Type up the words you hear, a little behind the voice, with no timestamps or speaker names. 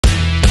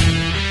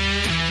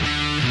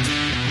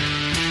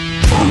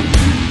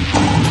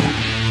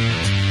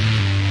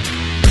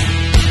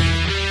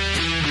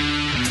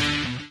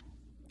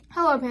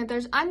Hello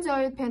Panthers, I'm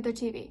Zoe with Panther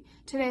TV.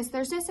 Today is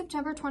Thursday,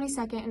 September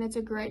 22nd, and it's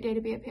a great day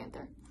to be a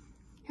Panther.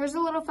 Here's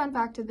a little fun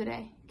fact of the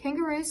day.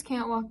 Kangaroos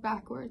can't walk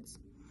backwards.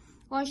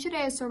 Lunch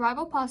today is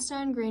survival pasta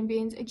and green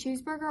beans, a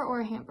cheeseburger, or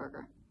a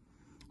hamburger.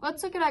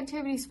 Let's look at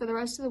activities for the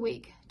rest of the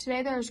week.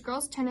 Today there is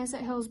girls tennis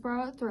at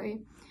Hillsborough at 3,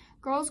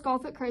 girls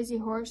golf at Crazy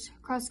Horse,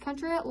 cross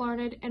country at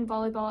Larned, and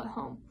volleyball at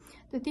home.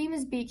 The theme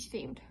is beach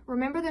themed.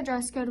 Remember the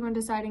dress code when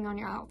deciding on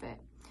your outfit.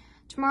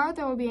 Tomorrow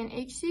there will be an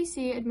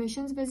HCC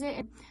admissions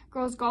visit,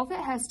 girls golf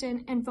at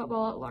Heston, and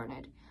football at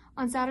Larned.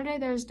 On Saturday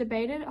there is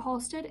debate at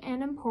Halstead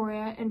and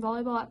Emporia, and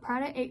volleyball at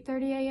Pratt at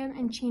 8:30 a.m.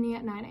 and Cheney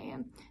at 9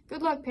 a.m.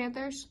 Good luck,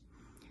 Panthers!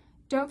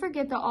 Don't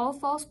forget the All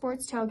Fall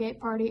Sports Tailgate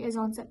Party is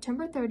on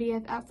September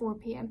 30th at 4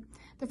 p.m.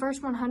 The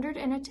first 100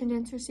 in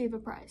attendance receive a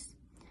prize.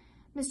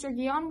 Mr.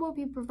 Guion will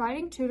be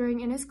providing tutoring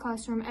in his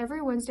classroom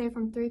every Wednesday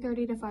from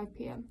 3:30 to 5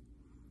 p.m.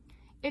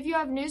 If you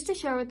have news to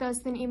share with us,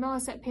 then email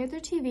us at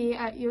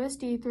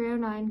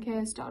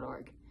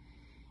PantherTV@usd309ks.org.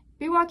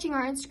 Be watching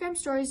our Instagram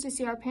stories to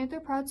see our Panther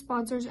Proud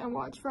sponsors and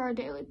watch for our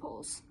daily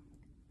polls.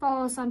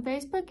 Follow us on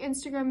Facebook,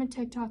 Instagram, and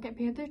TikTok at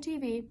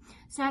PantherTV,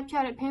 Snapchat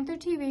at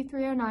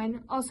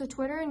PantherTV309, also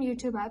Twitter and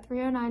YouTube at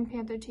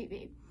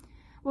 309PantherTV.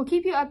 We'll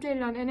keep you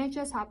updated on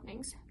NHS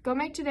happenings. Go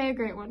make today a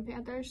great one,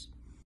 Panthers.